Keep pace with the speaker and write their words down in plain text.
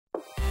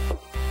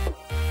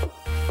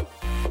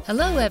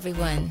Hello,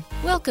 everyone.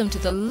 Welcome to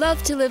the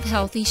Love to Live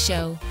Healthy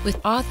show with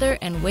author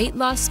and weight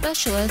loss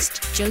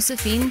specialist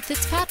Josephine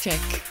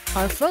Fitzpatrick.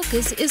 Our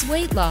focus is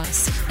weight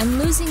loss and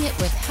losing it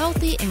with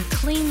healthy and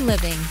clean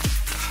living.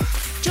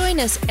 Join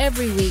us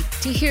every week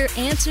to hear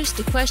answers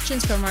to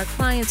questions from our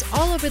clients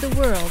all over the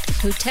world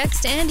who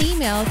text and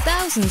email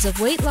thousands of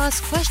weight loss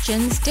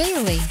questions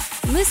daily.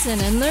 Listen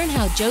and learn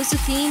how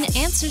Josephine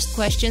answers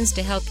questions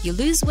to help you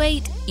lose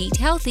weight, eat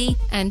healthy,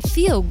 and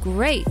feel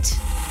great.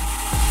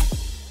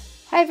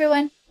 Hi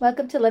everyone,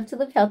 welcome to Love to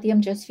Live Healthy.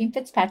 I'm Josephine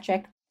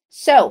Fitzpatrick.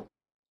 So,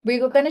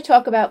 we're going to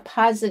talk about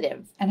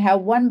positive and how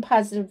one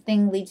positive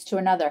thing leads to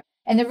another.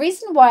 And the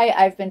reason why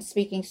I've been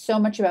speaking so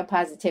much about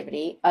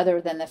positivity,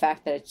 other than the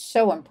fact that it's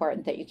so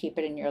important that you keep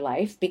it in your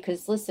life,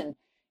 because listen,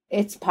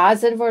 it's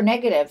positive or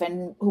negative,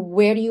 and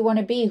where do you want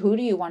to be, who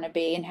do you want to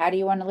be, and how do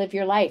you want to live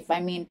your life? I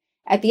mean,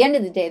 at the end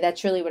of the day,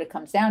 that's really what it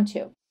comes down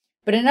to.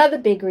 But another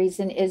big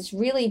reason is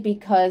really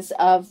because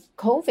of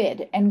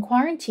COVID and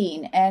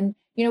quarantine. And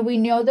we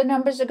know the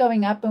numbers are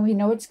going up and we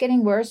know it's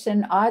getting worse,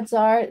 and odds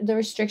are the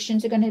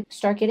restrictions are going to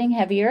start getting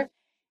heavier.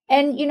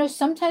 And,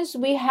 sometimes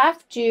we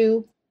have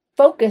to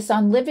focus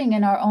on living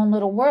in our own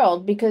little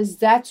world because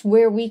that's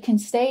where we can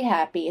stay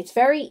happy. It's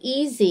very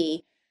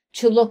easy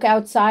to look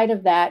outside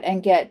of that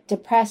and get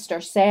depressed or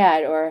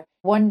sad or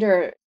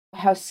wonder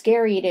how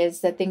scary it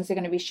is that things are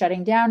going to be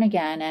shutting down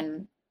again.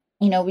 And,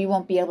 we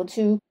won't be able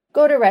to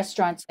go to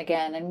restaurants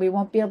again, and we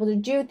won't be able to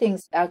do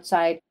things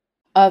outside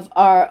of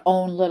our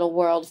own little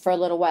world for a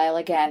little while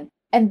again.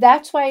 And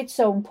that's why it's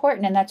so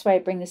important. And that's why I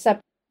bring this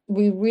up.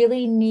 We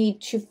really need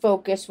to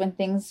focus when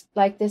things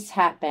like this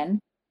happen,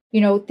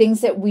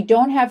 things that we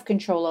don't have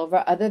control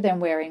over other than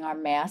wearing our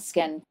mask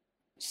and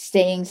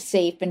staying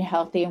safe and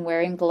healthy and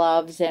wearing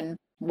gloves and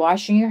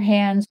washing your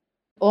hands,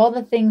 all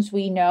the things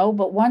we know.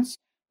 But once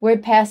we're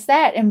past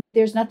that and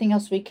there's nothing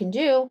else we can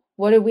do,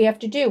 what do? We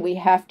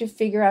have to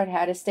figure out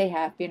how to stay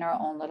happy in our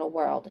own little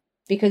world,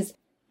 because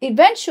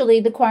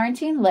eventually the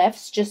quarantine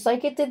lifts, just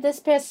like it did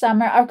this past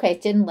summer. Okay,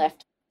 it didn't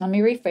lift. Let me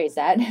rephrase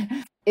that.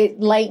 It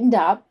lightened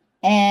up,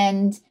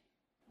 and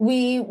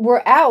we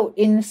were out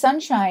in the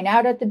sunshine,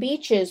 out at the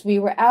beaches. We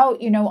were out,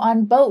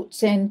 on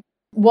boats. And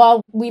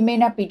while we may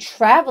not be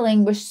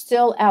traveling, we're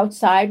still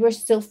outside. We're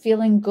still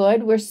feeling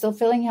good. We're still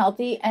feeling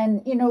healthy.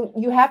 And,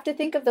 you have to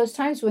think of those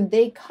times when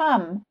they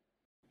come.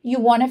 You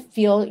want to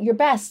feel your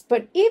best.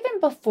 But even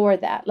before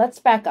that, let's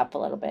back up a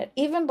little bit.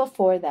 Even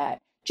before that,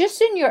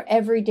 just in your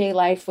everyday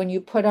life, when you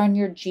put on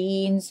your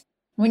jeans,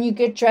 when you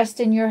get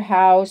dressed in your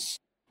house,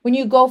 when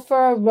you go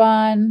for a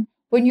run,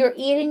 when you're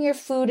eating your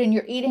food and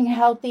you're eating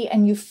healthy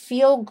and you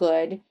feel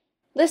good.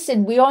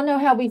 Listen, we all know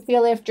how we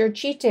feel after a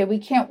cheat day. We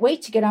can't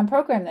wait to get on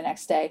program the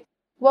next day.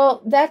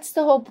 Well, that's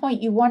the whole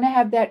point. You want to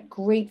have that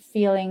great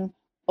feeling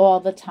all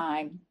the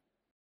time.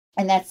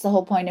 And that's the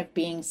whole point of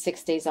being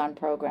 6 days on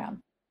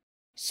program.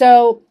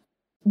 So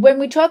when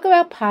we talk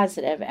about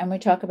positive and we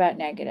talk about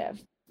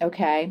negative,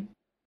 okay,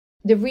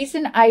 the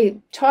reason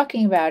I'm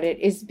talking about it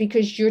is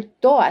because your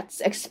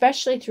thoughts,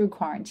 especially through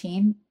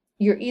quarantine,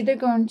 you're either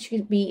going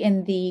to be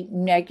in the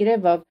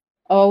negative of,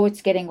 oh,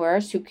 it's getting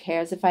worse. Who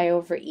cares if I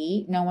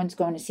overeat? No one's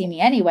going to see me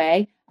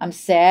anyway. I'm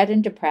sad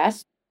and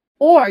depressed.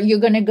 Or you're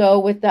going to go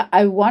with the,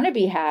 I want to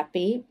be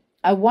happy.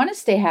 I want to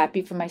stay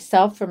happy for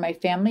myself, for my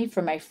family,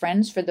 for my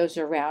friends, for those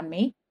around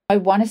me. I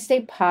want to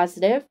stay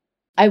positive.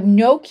 I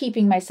know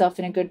keeping myself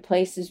in a good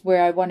place is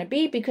where I want to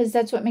be because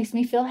that's what makes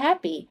me feel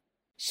happy.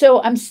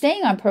 So I'm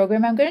staying on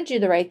program. I'm going to do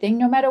the right thing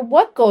no matter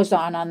what goes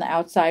on the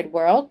outside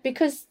world,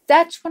 because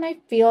that's when I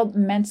feel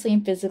mentally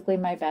and physically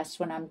my best,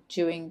 when I'm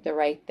doing the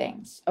right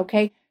things,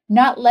 okay?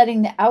 Not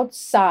letting the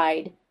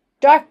outside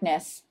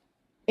darkness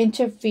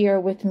interfere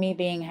with me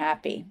being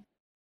happy.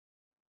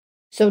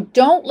 So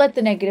don't let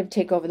the negative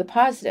take over the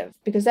positive,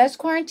 because as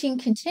quarantine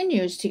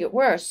continues to get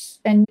worse,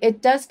 and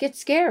it does get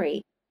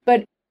scary,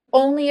 but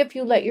only if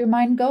you let your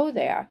mind go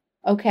there,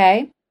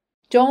 okay?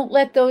 Don't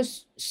let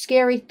those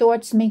scary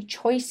thoughts make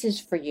choices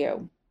for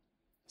you.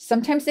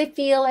 Sometimes they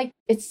feel like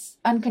it's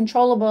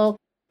uncontrollable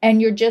and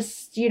you're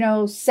just,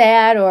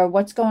 sad, or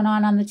what's going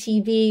on the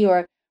TV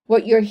or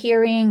what you're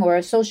hearing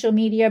or social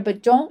media,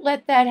 but don't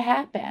let that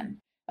happen,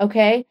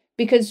 okay?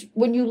 Because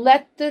when you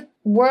let the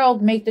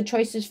world make the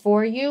choices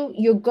for you,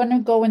 you're going to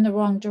go in the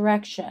wrong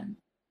direction.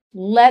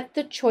 Let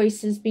the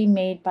choices be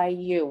made by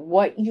you,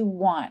 what you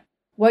want,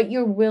 what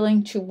you're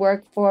willing to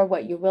work for,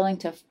 what you're willing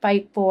to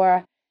fight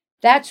for.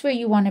 That's where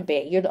you want to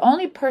be. You're the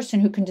only person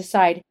who can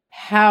decide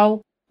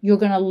how you're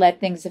going to let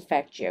things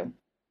affect you.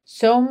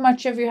 So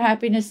much of your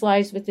happiness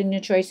lies within the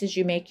choices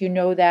you make. You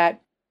know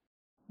that.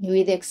 You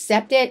either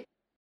accept it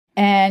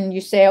and you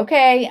say,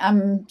 okay,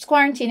 it's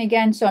quarantine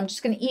again, so I'm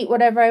just going to eat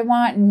whatever I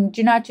want and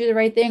do not do the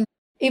right thing.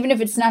 Even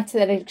if it's not to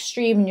that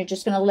extreme and you're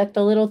just going to let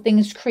the little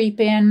things creep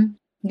in.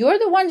 You're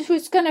the one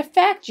who's going to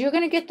affect. You're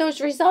going to get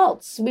those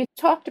results. We've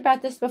talked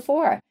about this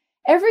before.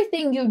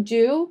 Everything you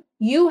do,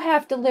 you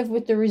have to live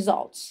with the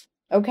results.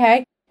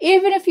 Okay?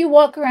 Even if you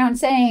walk around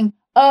saying,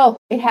 oh,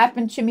 it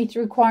happened to me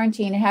through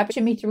quarantine, it happened to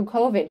me through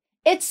COVID,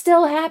 it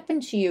still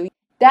happened to you.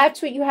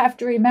 That's what you have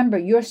to remember.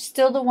 You're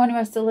still the one who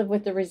has to live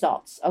with the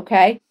results,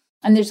 okay?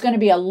 And there's going to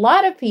be a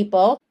lot of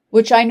people,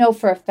 which I know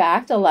for a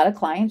fact, a lot of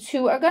clients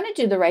who are going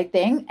to do the right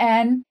thing,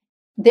 and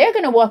they're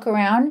going to walk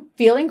around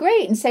feeling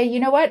great and say, you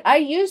know what? I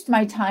used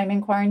my time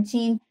in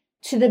quarantine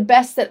to the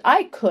best that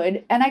I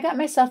could, and I got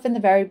myself in the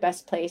very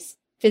best place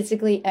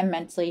physically and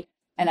mentally,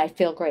 and I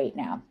feel great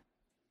now.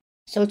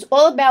 So it's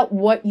all about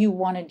what you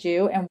want to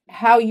do and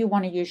how you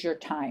want to use your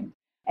time.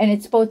 And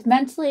it's both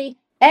mentally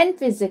and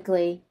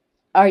physically.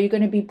 Are you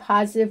going to be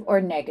positive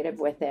or negative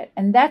with it?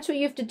 And that's what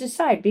you have to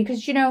decide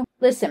because,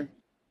 listen,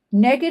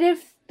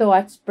 negative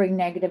thoughts bring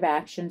negative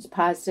actions.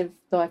 Positive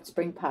thoughts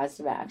bring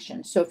positive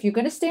actions. So if you're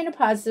going to stay in a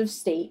positive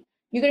state,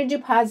 you're going to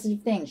do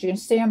positive things. You're going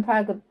to stay on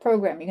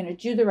program. You're going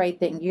to do the right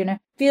thing. You're going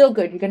to feel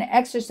good. You're going to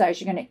exercise.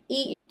 You're going to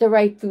eat the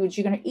right foods.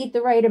 You're going to eat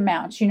the right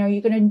amounts.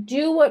 You're going to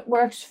do what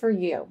works for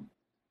you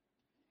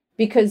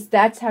because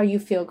that's how you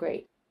feel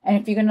great. And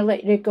if you're going to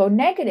let it go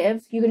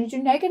negative, you're going to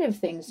do negative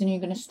things and you're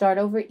going to start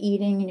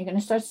overeating and you're going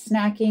to start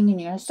snacking and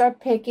you're going to start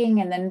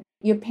picking and then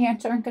your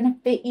pants aren't going to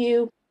fit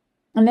you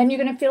and then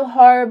you're going to feel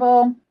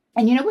horrible.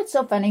 And you know what's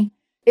so funny?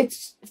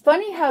 It's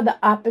funny how the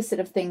opposite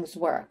of things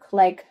work.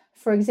 Like,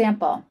 for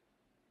example,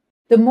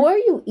 the more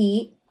you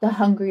eat, the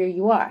hungrier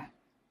you are.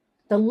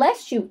 The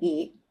less you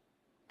eat,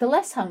 the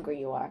less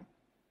hungry you are.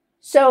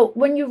 So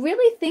when you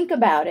really think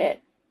about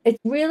it, it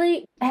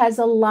really has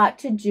a lot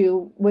to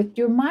do with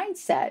your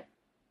mindset.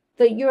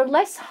 That you're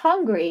less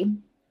hungry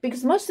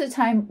because most of the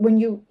time when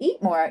you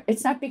eat more,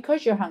 it's not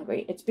because you're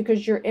hungry. It's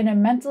because you're in a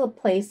mental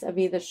place of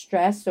either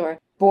stress or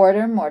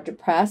boredom or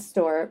depressed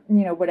or,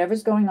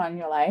 whatever's going on in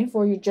your life,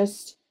 or you're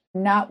just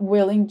not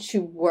willing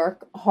to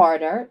work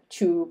harder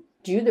to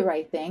do the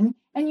right thing.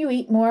 And you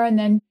eat more and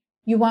then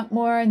you want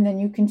more and then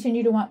you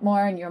continue to want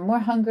more and you're more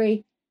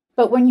hungry.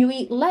 But when you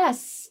eat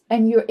less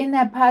and you're in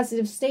that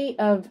positive state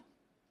of,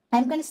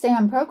 I'm going to stay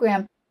on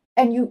program,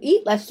 and you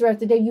eat less throughout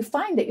the day, you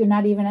find that you're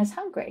not even as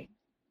hungry.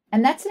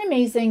 And that's an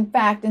amazing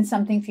fact and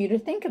something for you to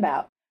think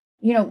about.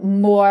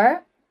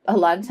 More, a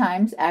lot of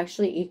times,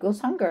 actually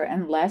equals hunger,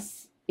 and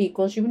less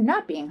equals you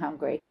not being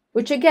hungry,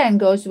 which again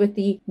goes with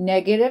the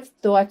negative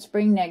thoughts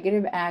bring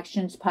negative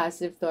actions,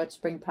 positive thoughts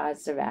bring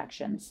positive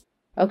actions.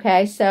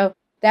 Okay, so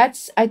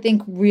that's, I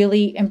think,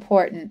 really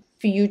important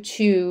for you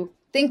to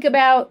think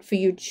about, for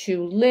you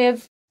to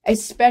live,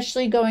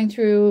 especially going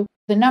through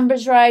the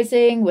numbers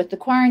rising with the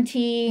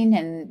quarantine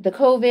and the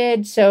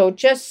COVID. So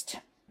just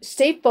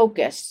stay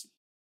focused.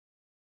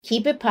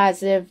 Keep it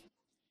positive.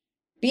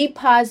 Be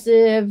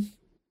positive.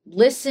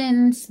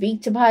 Listen,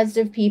 speak to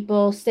positive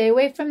people. Stay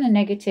away from the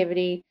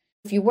negativity.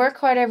 If you work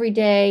hard every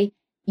day,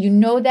 you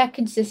know that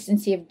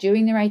consistency of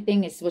doing the right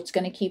thing is what's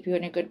going to keep you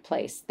in a good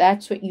place.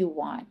 That's what you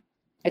want.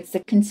 It's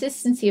the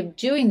consistency of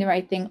doing the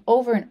right thing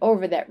over and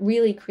over that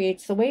really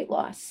creates the weight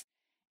loss.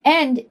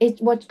 And it's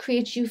what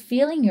creates you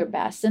feeling your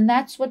best. And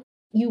that's what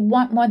you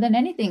want more than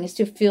anything, is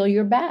to feel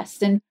your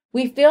best. And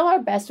we feel our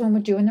best when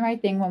we're doing the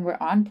right thing, when we're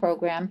on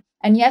program.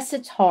 And yes,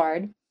 it's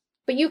hard,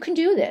 but you can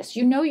do this.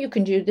 You know you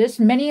can do this.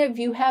 Many of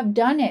you have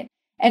done it.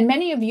 And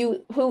many of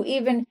you who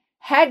even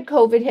had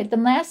COVID hit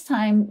them last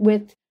time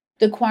with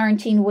the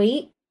quarantine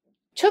weight,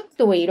 took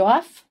the weight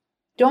off.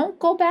 Don't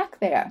go back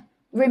there.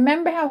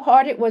 Remember how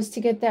hard it was to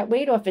get that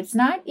weight off. It's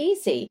not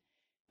easy.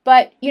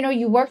 But,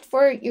 you worked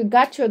for it. You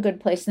got to a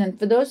good place. And then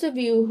for those of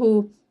you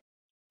who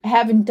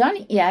haven't done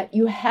it yet,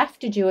 you have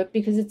to do it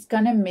because it's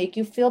going to make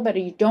you feel better.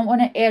 You don't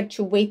want to add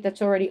to weight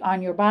that's already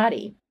on your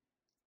body.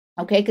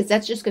 Okay, because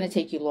that's just going to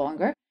take you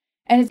longer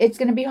and it's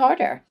going to be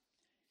harder.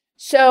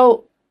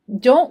 So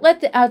don't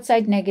let the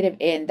outside negative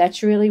in.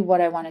 That's really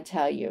what I want to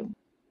tell you.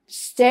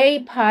 Stay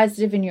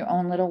positive in your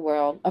own little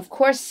world. Of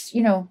course,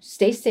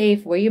 stay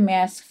safe, wear your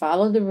mask,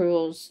 follow the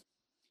rules.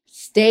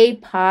 Stay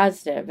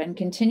positive and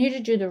continue to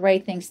do the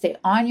right thing. Stay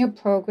on your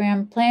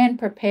program, plan,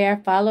 prepare,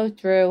 follow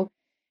through.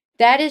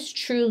 That is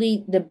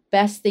truly the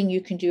best thing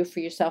you can do for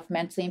yourself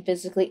mentally and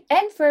physically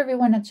and for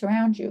everyone that's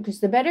around you. Because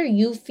the better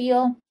you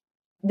feel,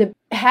 the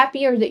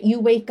happier that you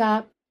wake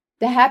up,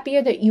 the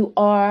happier that you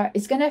are,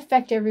 is going to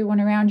affect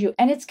everyone around you.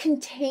 And it's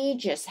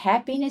contagious.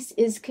 Happiness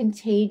is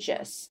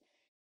contagious.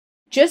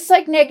 Just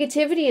like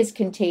negativity is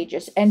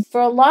contagious. And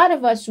for a lot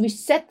of us, we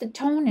set the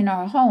tone in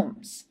our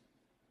homes.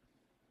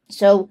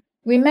 So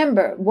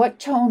remember, what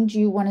tone do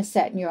you want to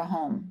set in your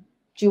home?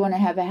 Do you want to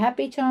have a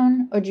happy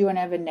tone or do you want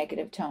to have a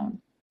negative tone?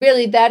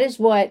 Really, that is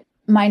what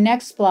my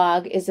next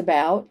blog is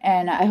about,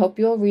 and I hope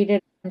you'll read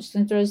it. I'm just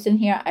going to throw this in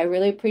here. I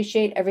really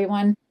appreciate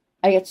everyone.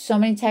 I get so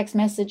many text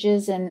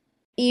messages and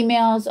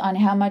emails on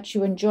how much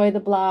you enjoy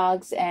the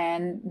blogs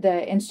and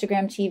the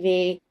Instagram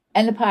TV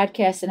and the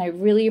podcast, and I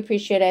really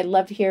appreciate it. I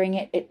love hearing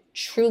it. It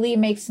truly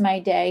makes my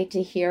day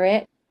to hear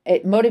it.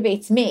 It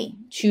motivates me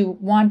to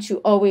want to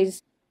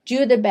always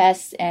do the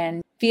best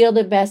and feel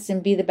the best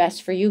and be the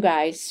best for you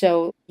guys.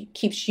 So it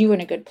keeps you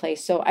in a good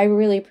place. So I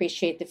really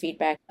appreciate the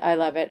feedback. I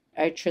love it.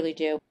 I truly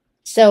do.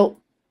 So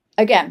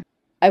again,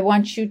 I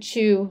want you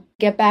to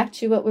get back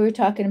to what we were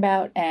talking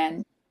about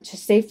and to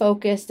stay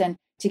focused and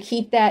to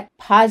keep that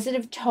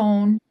positive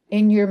tone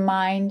in your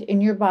mind, in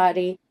your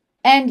body,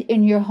 and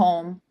in your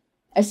home.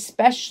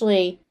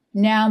 especially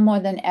now more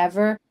than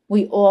ever.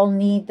 We all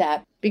need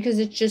that because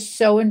it's just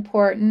so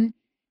important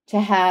to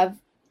have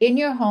in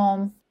your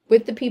home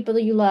with the people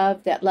that you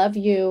love, that love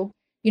you.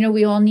 You know,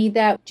 we all need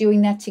that,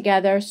 doing that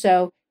together.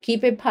 So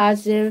keep it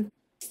positive,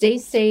 stay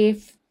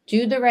safe,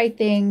 do the right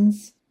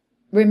things.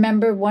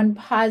 Remember, one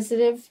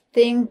positive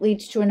thing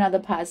leads to another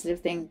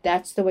positive thing.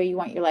 That's the way you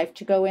want your life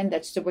to go in.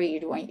 That's the way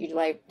you want your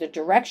life, the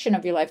direction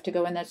of your life to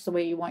go in. That's the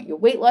way you want your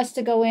weight loss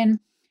to go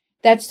in.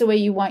 That's the way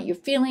you want your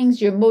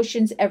feelings, your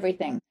emotions,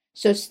 everything.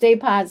 So stay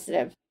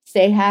positive,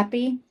 stay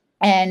happy,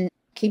 and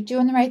keep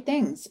doing the right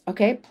things.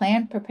 Okay?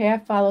 Plan, prepare,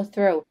 follow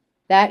through.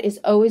 That is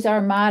always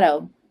our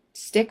motto.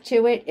 Stick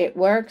to it. It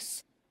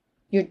works.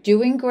 You're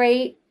doing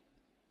great.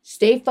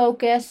 Stay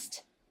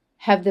focused.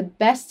 Have the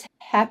best,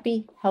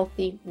 happy,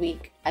 healthy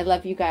week. I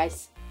love you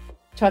guys.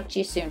 Talk to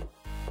you soon.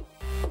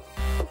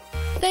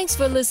 Thanks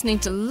for listening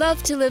to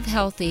Love to Live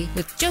Healthy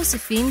with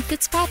Josephine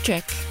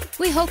Fitzpatrick.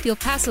 We hope you'll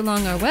pass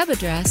along our web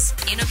address,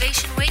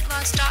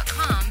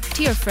 innovationweightloss.com,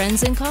 to your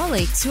friends and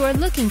colleagues who are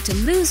looking to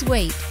lose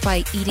weight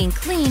by eating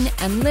clean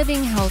and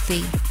living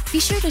healthy. Be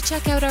sure to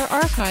check out our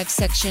archives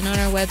section on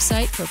our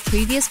website for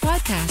previous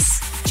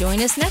podcasts.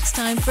 Join us next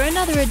time for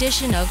another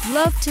edition of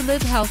Love to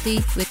Live Healthy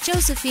with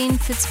Josephine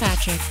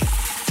Fitzpatrick.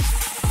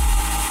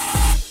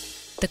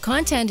 The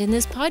content in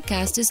this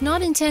podcast is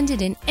not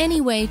intended in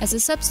any way as a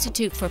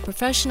substitute for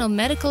professional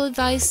medical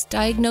advice,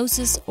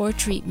 diagnosis, or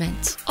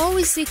treatment.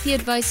 Always seek the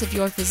advice of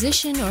your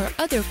physician or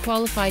other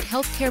qualified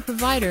healthcare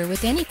provider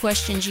with any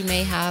questions you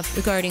may have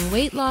regarding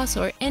weight loss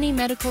or any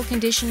medical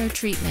condition or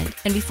treatment,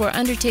 and before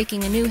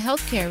undertaking a new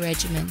healthcare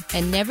regimen.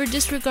 And never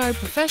disregard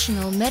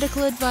professional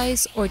medical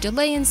advice or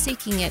delay in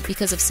seeking it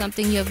because of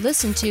something you have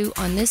listened to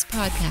on this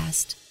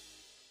podcast.